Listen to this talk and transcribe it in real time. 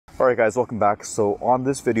Alright guys, welcome back. So on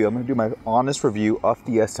this video, I'm going to do my honest review of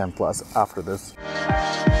the S10 Plus after this.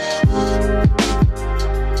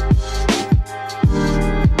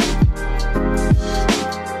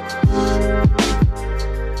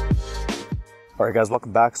 Alright guys,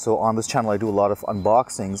 welcome back. So on this channel, I do a lot of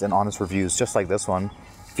unboxings and honest reviews, just like this one.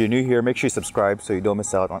 If you're new here, make sure you subscribe so you don't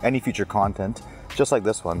miss out on any future content, just like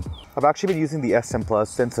this one. I've actually been using the S10 Plus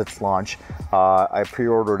since its launch. I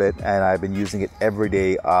pre-ordered it and I've been using it every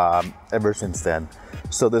day ever since then.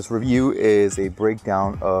 So this review is a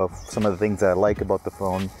breakdown of some of the things that I like about the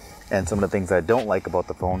phone and some of the things that I don't like about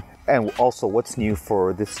the phone, and also what's new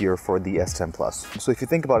for this year for the S10 Plus. So if you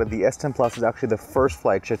think about it, the S10 Plus is actually the first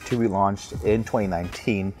flagship to be launched in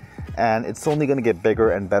 2019, and it's only going to get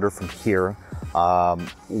bigger and better from here.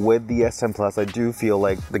 With the S10 Plus, I do feel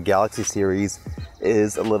like the Galaxy series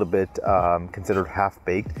is a little bit considered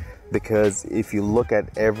half-baked, because if you look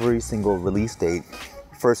at every single release date,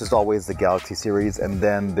 first it's always the Galaxy series, and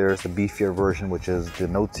then there's the beefier version, which is the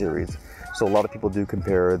Note series. So a lot of people do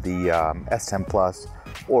compare the S10 Plus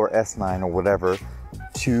or S9 or whatever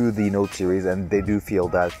to the Note series, and they do feel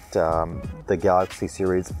that the Galaxy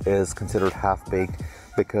series is considered half-baked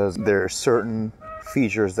because there are certain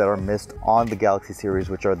features that are missed on the Galaxy series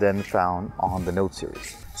which are then found on the Note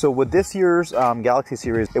series. So with this year's Galaxy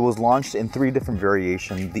series, it was launched in 3 different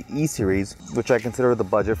variations. The E series, which I consider the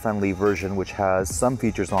budget-friendly version, which has some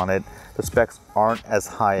features on it. The specs aren't as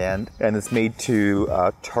high-end, and it's made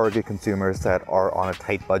to target consumers that are on a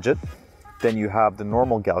tight budget. Then you have the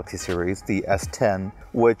normal Galaxy series, the S10,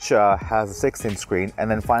 which has a 6-inch screen. And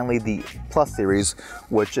then finally the Plus series,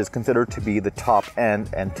 which is considered to be the top end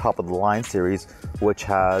and top of the line series, which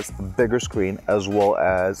has a bigger screen as well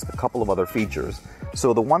as a couple of other features.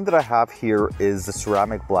 So the one that I have here is the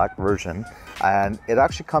ceramic black version, and it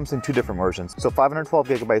actually comes in 2 different versions. So 512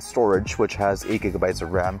 gigabyte storage, which has 8 gigabytes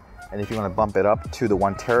of RAM. And if you want to bump it up to the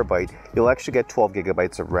 1 terabyte, you'll actually get 12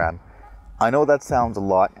 gigabytes of RAM. I know that sounds a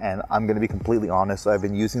lot, and I'm going to be completely honest. I've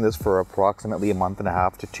been using this for approximately a month and a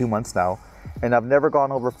half to 2 months now, and I've never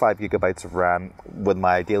gone over 5 gigabytes of RAM with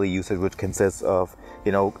my daily usage, which consists of,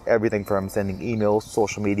 everything from sending emails,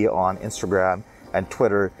 social media on Instagram and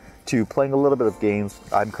Twitter, to playing a little bit of games.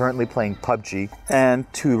 I'm currently playing PUBG,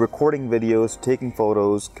 and to recording videos, taking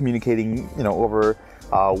photos, communicating, over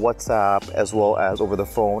WhatsApp as well as over the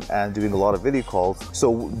phone, and doing a lot of video calls.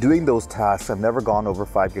 So doing those tasks, I've never gone over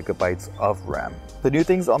 5 gigabytes of RAM. The new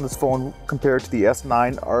things on this phone compared to the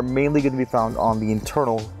S9 are mainly going to be found on the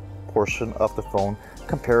internal portion of the phone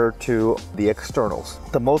compared to the externals.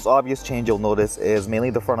 The most obvious change you'll notice is mainly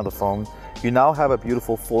the front of the phone. You now have a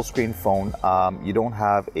beautiful full screen phone. You don't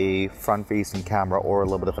have a front facing camera or a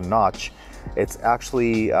little bit of a notch. It's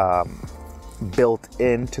actually built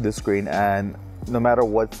into the screen, and no matter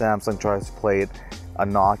what Samsung tries to play it, a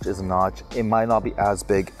notch is a notch. It might not be as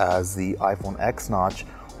big as the iPhone X notch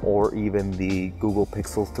or even the Google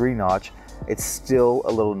Pixel 3 notch. It's still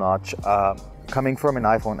a little notch. Coming from an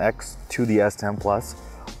iPhone X to the S10 Plus,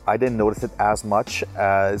 I didn't notice it as much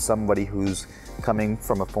as somebody who's coming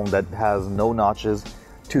from a phone that has no notches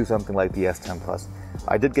to something like the S10 Plus.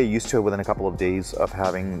 I did get used to it within a couple of days of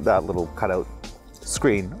having that little cutout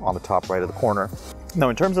screen on the top right of the corner. Now,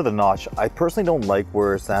 in terms of the notch, I personally don't like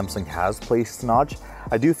where Samsung has placed the notch.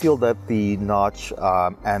 I do feel that the notch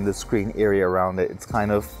and the screen area around it, it's kind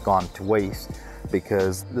of gone to waste,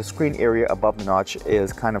 because the screen area above the notch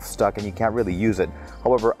is kind of stuck and you can't really use it.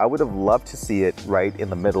 However, I would have loved to see it right in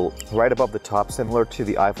the middle, right above the top, similar to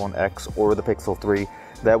the iPhone X or the Pixel 3.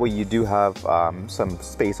 That way you do have some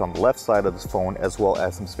space on the left side of the phone as well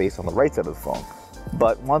as some space on the right side of the phone.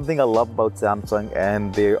 But one thing I love about Samsung,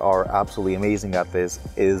 and they are absolutely amazing at this,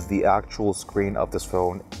 is the actual screen of this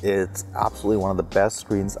phone. It's absolutely one of the best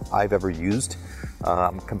screens I've ever used,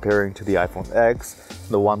 comparing to the iPhone X,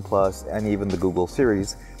 the OnePlus, and even the Google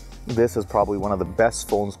series. This is probably one of the best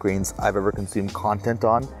phone screens I've ever consumed content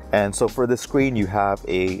on. And so for this screen, you have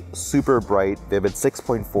a super bright, vivid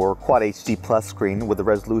 6.4 Quad HD Plus screen with a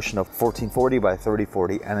resolution of 1440 by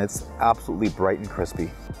 3040, and it's absolutely bright and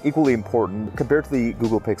crispy. Equally important, compared to the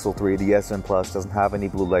Google Pixel 3, the S10 Plus doesn't have any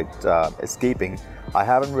blue light escaping. I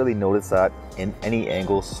haven't really noticed that in any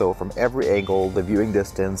angle, so from every angle, the viewing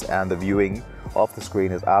distance and the viewing off the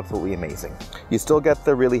screen is absolutely amazing. You still get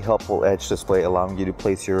the really helpful edge display, allowing you to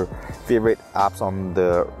place your favorite apps on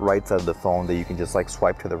the right side of the phone that you can just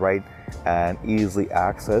swipe to the right. and easily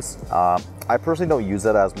access. I personally don't use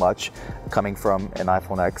that as much coming from an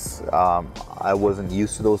iPhone X. I wasn't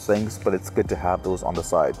used to those things, but it's good to have those on the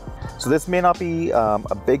side. So this may not be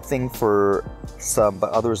a big thing for some,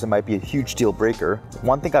 but others it might be a huge deal breaker.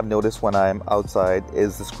 One thing I've noticed when I'm outside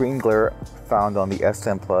is the screen glare found on the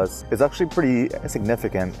S10 Plus is actually pretty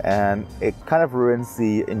significant, and it kind of ruins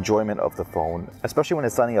the enjoyment of the phone, especially when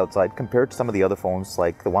it's sunny outside compared to some of the other phones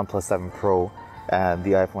like the OnePlus 7 Pro and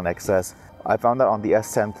the iPhone XS. I found that on the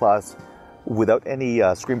S10 Plus, without any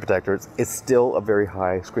screen protectors, it's still a very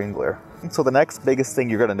high screen glare. So the next biggest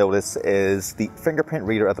thing you're going to notice is the fingerprint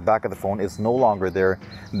reader at the back of the phone is no longer there.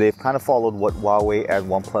 They've kind of followed what Huawei and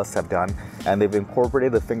OnePlus have done, and they've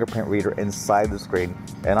incorporated the fingerprint reader inside the screen.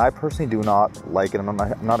 And I personally do not like it. I'm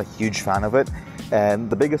not a huge fan of it. And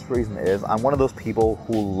the biggest reason is I'm one of those people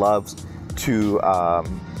who loves to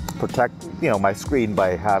protect, my screen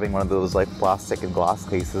by having one of those like plastic and glass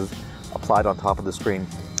cases applied on top of the screen.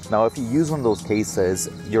 Now, if you use one of those cases,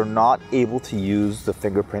 you're not able to use the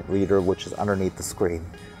fingerprint reader, which is underneath the screen.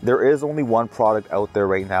 There is only one product out there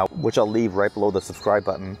right now, which I'll leave right below the subscribe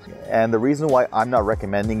button. And the reason why I'm not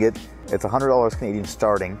recommending it, it's $100 Canadian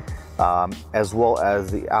starting, as well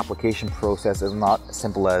as the application process is not as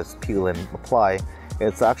simple as peel and apply.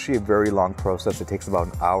 It's actually a very long process. It takes about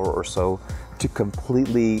an hour or so to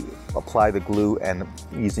completely apply the glue and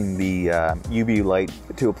using the UV light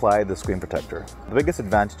to apply the screen protector. The biggest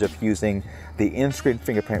advantage of using the in-screen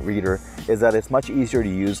fingerprint reader is that it's much easier to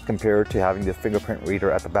use compared to having the fingerprint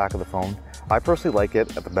reader at the back of the phone. I personally like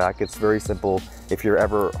it at the back. It's very simple. If you're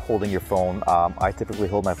ever holding your phone, I typically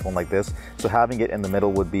hold my phone like this, so having it in the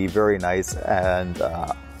middle would be very nice, and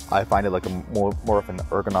I find it like a more of an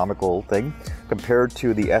ergonomical thing compared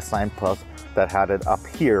to the S9 Plus that had it up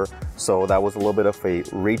here. So that was a little bit of a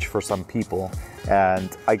reach for some people,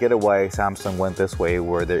 and I get it why Samsung went this way,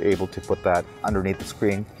 where they're able to put that underneath the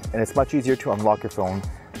screen, and it's much easier to unlock your phone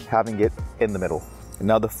having it in the middle.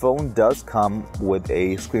 Now the phone does come with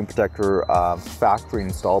a screen protector factory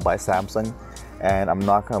installed by Samsung, and I'm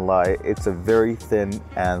not gonna lie, it's a very thin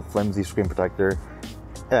and flimsy screen protector,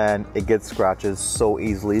 and it gets scratches so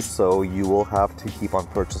easily, so you will have to keep on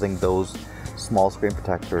purchasing those small screen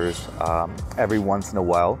protectors every once in a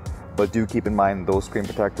while. But do keep in mind those screen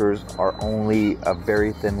protectors are only a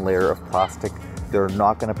very thin layer of plastic. They're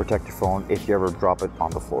not going to protect your phone if you ever drop it on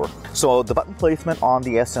the floor. So the button placement on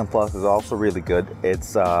the S10 Plus is also really good.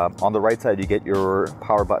 It's on the right side you get your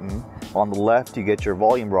power button, on the left you get your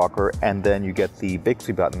volume rocker, and then you get the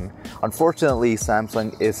Bixby button. Unfortunately,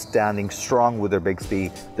 Samsung is standing strong with their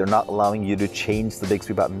Bixby. They're not allowing you to change the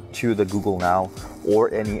Bixby button to the Google Now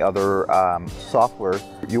or any other software.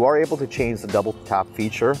 You are able to change the double tap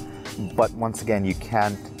feature, but once again you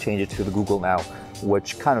can't change it to the Google Now,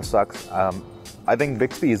 which kind of sucks. I think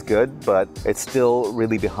Bixby is good, but it's still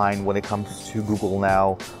really behind when it comes to Google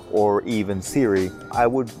Now or even Siri. I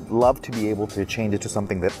would love to be able to change it to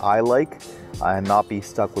something that I like and not be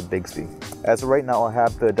stuck with Bixby. As of right now, I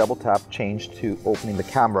have the double tap changed to opening the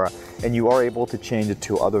camera, and you are able to change it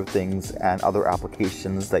to other things and other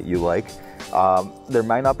applications that you like. There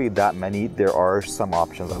might not be that many. There are some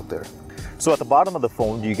options out there. So at the bottom of the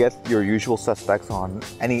phone, you get your usual suspects on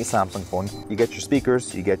any Samsung phone. You get your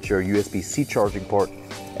speakers, you get your USB-C charging port,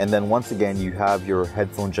 and then once again, you have your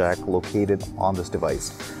headphone jack located on this device.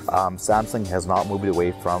 Samsung has not moved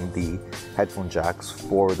away from the headphone jacks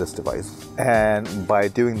for this device. And by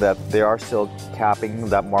doing that, they are still capping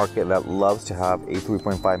that market that loves to have a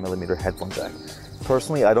 3.5mm headphone jack.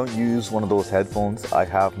 Personally, I don't use one of those headphones. I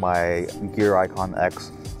have my Gear Icon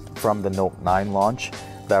X from the Note 9 launch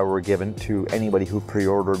that were given to anybody who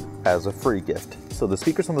pre-ordered as a free gift. So the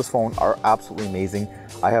speakers on this phone are absolutely amazing.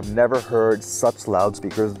 I have never heard such loud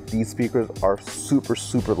speakers. These speakers are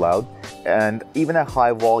super loud, and even at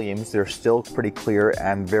high volumes, they're still pretty clear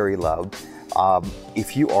and very loud.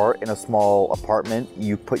 If you are in a small apartment,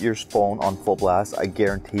 you put your phone on full blast, I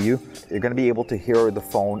guarantee you're going to be able to hear the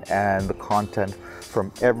phone and the content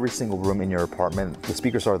from every single room in your apartment. The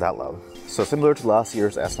speakers are that loud. So similar to last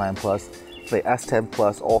year's S9 Plus, the S10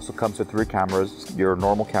 Plus also comes with 3 cameras: your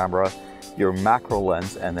normal camera, your macro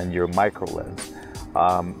lens, and then your micro lens.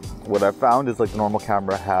 What I found is like the normal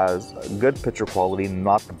camera has good picture quality,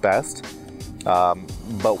 not the best,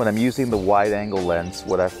 but when I'm using the wide angle lens,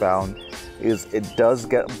 what I found is it does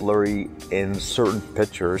get blurry in certain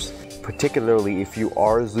pictures, particularly if you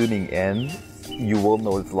are zooming in. You will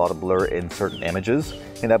notice a lot of blur in certain images,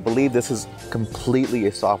 and I believe this is completely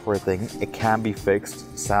a software thing. It can be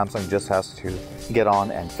fixed. Samsung just has to get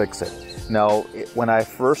on and fix it. Now, when I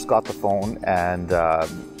first got the phone and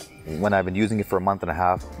when I've been using it for a month and a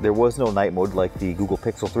half, there was no night mode like the Google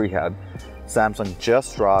Pixel 3 had. Samsung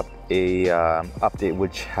just dropped a update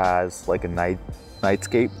which has like a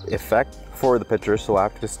nightscape effect for the picture, so I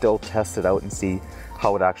have to still test it out and see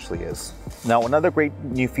how it actually is. Now, another great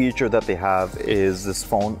new feature that they have is this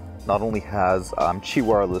phone not only has Qi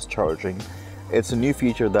wireless charging, it's a new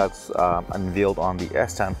feature that's unveiled on the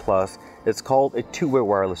S10 Plus. It's called a two-way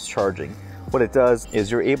wireless charging. What it does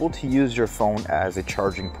is you're able to use your phone as a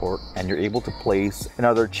charging port, and you're able to place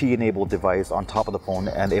another Qi-enabled device on top of the phone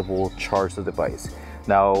and it will charge the device.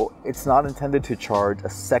 Now, it's not intended to charge a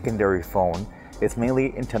secondary phone. It's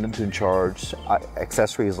mainly intended to charge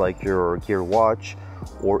accessories like your Gear Watch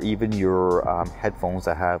or even your headphones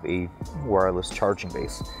that have a wireless charging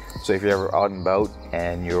base. So if you're ever out and about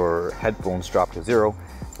and your headphones drop to zero,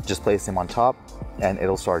 just place them on top and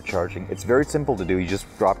it'll start charging. It's very simple to do. You just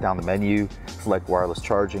drop down the menu, select wireless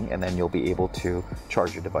charging, and then you'll be able to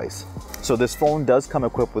charge your device. So this phone does come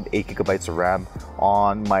equipped with 8 GB of RAM.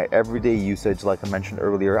 On my everyday usage, like I mentioned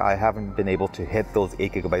earlier, I haven't been able to hit those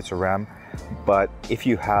 8 GB of RAM. But if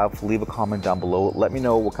you have, leave a comment down below. Let me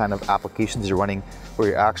know what kind of applications you're running where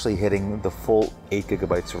you're actually hitting the full 8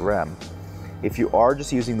 GB of RAM. If you are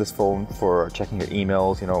just using this phone for checking your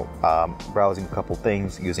emails, browsing a couple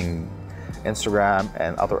things, using Instagram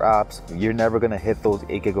and other apps, you're never going to hit those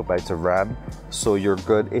 8 GB of RAM. So you're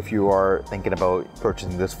good if you are thinking about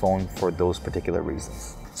purchasing this phone for those particular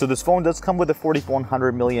reasons. So this phone does come with a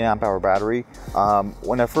 4100 milliamp hour battery.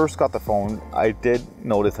 When I first got the phone, I did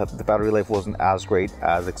notice that the battery life wasn't as great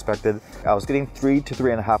as expected. I was getting 3 to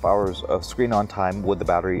 3.5 hours of screen on time with the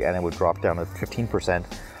battery, and it would drop down to 15%.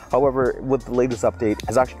 However, with the latest update,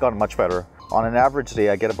 it's actually gotten much better. On an average day,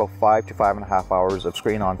 I get about 5 to 5.5 hours of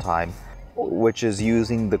screen on time, which is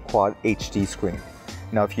using the Quad HD screen.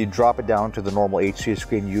 Now, if you drop it down to the normal HD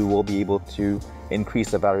screen, you will be able to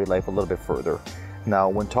increase the battery life a little bit further. Now,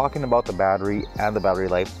 when talking about the battery and the battery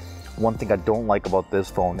life, one thing I don't like about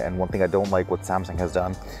this phone, and one thing I don't like what Samsung has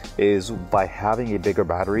done, is by having a bigger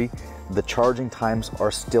battery, the charging times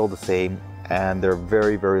are still the same and they're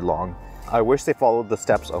very, very long. I wish they followed the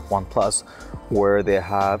steps of OnePlus, where they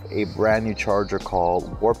have a brand new charger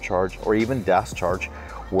called Warp Charge or even Dash Charge,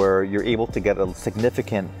 where you're able to get a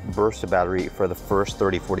significant burst of battery for the first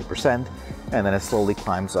 30-40%, and then it slowly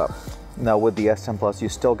climbs up. Now with the S10 Plus, you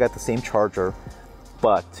still get the same charger,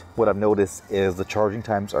 but what I've noticed is the charging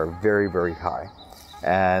times are very, very high.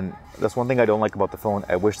 And that's one thing I don't like about the phone.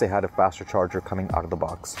 I wish they had a faster charger coming out of the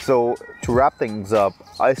box. So to wrap things up,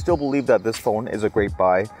 I still believe that this phone is a great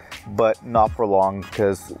buy, but not for long,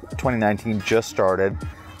 because 2019 just started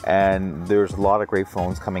and there's a lot of great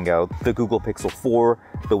phones coming out. The Google Pixel 4,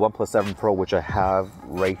 the OnePlus 7 Pro, which I have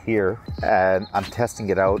right here, and I'm testing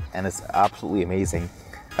it out and it's absolutely amazing,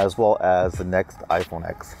 as well as the next iPhone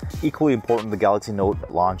X. Equally important, the Galaxy Note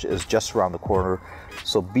launch is just around the corner,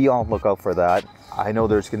 so be on the lookout for that. I know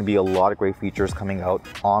there's going to be a lot of great features coming out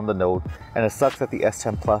on the Note, and it sucks that the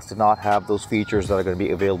S10 Plus did not have those features that are going to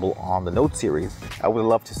be available on the Note series. I would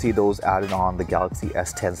love to see those added on the Galaxy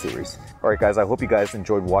S10 series. Alright guys, I hope you guys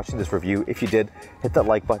enjoyed watching this review. If you did, hit that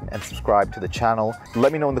like button and subscribe to the channel.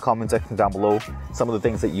 Let me know in the comment section down below some of the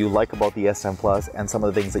things that you like about the S10 Plus and some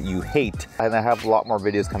of the things that you hate. And I have a lot more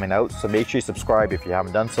videos coming out, so make sure you subscribe if you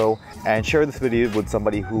haven't done so, and share this video with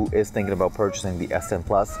somebody who is thinking about purchasing the S10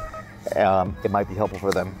 Plus. It might be helpful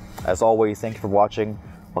for them. As always, thank you for watching.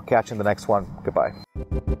 I'll catch you in the next one. Goodbye.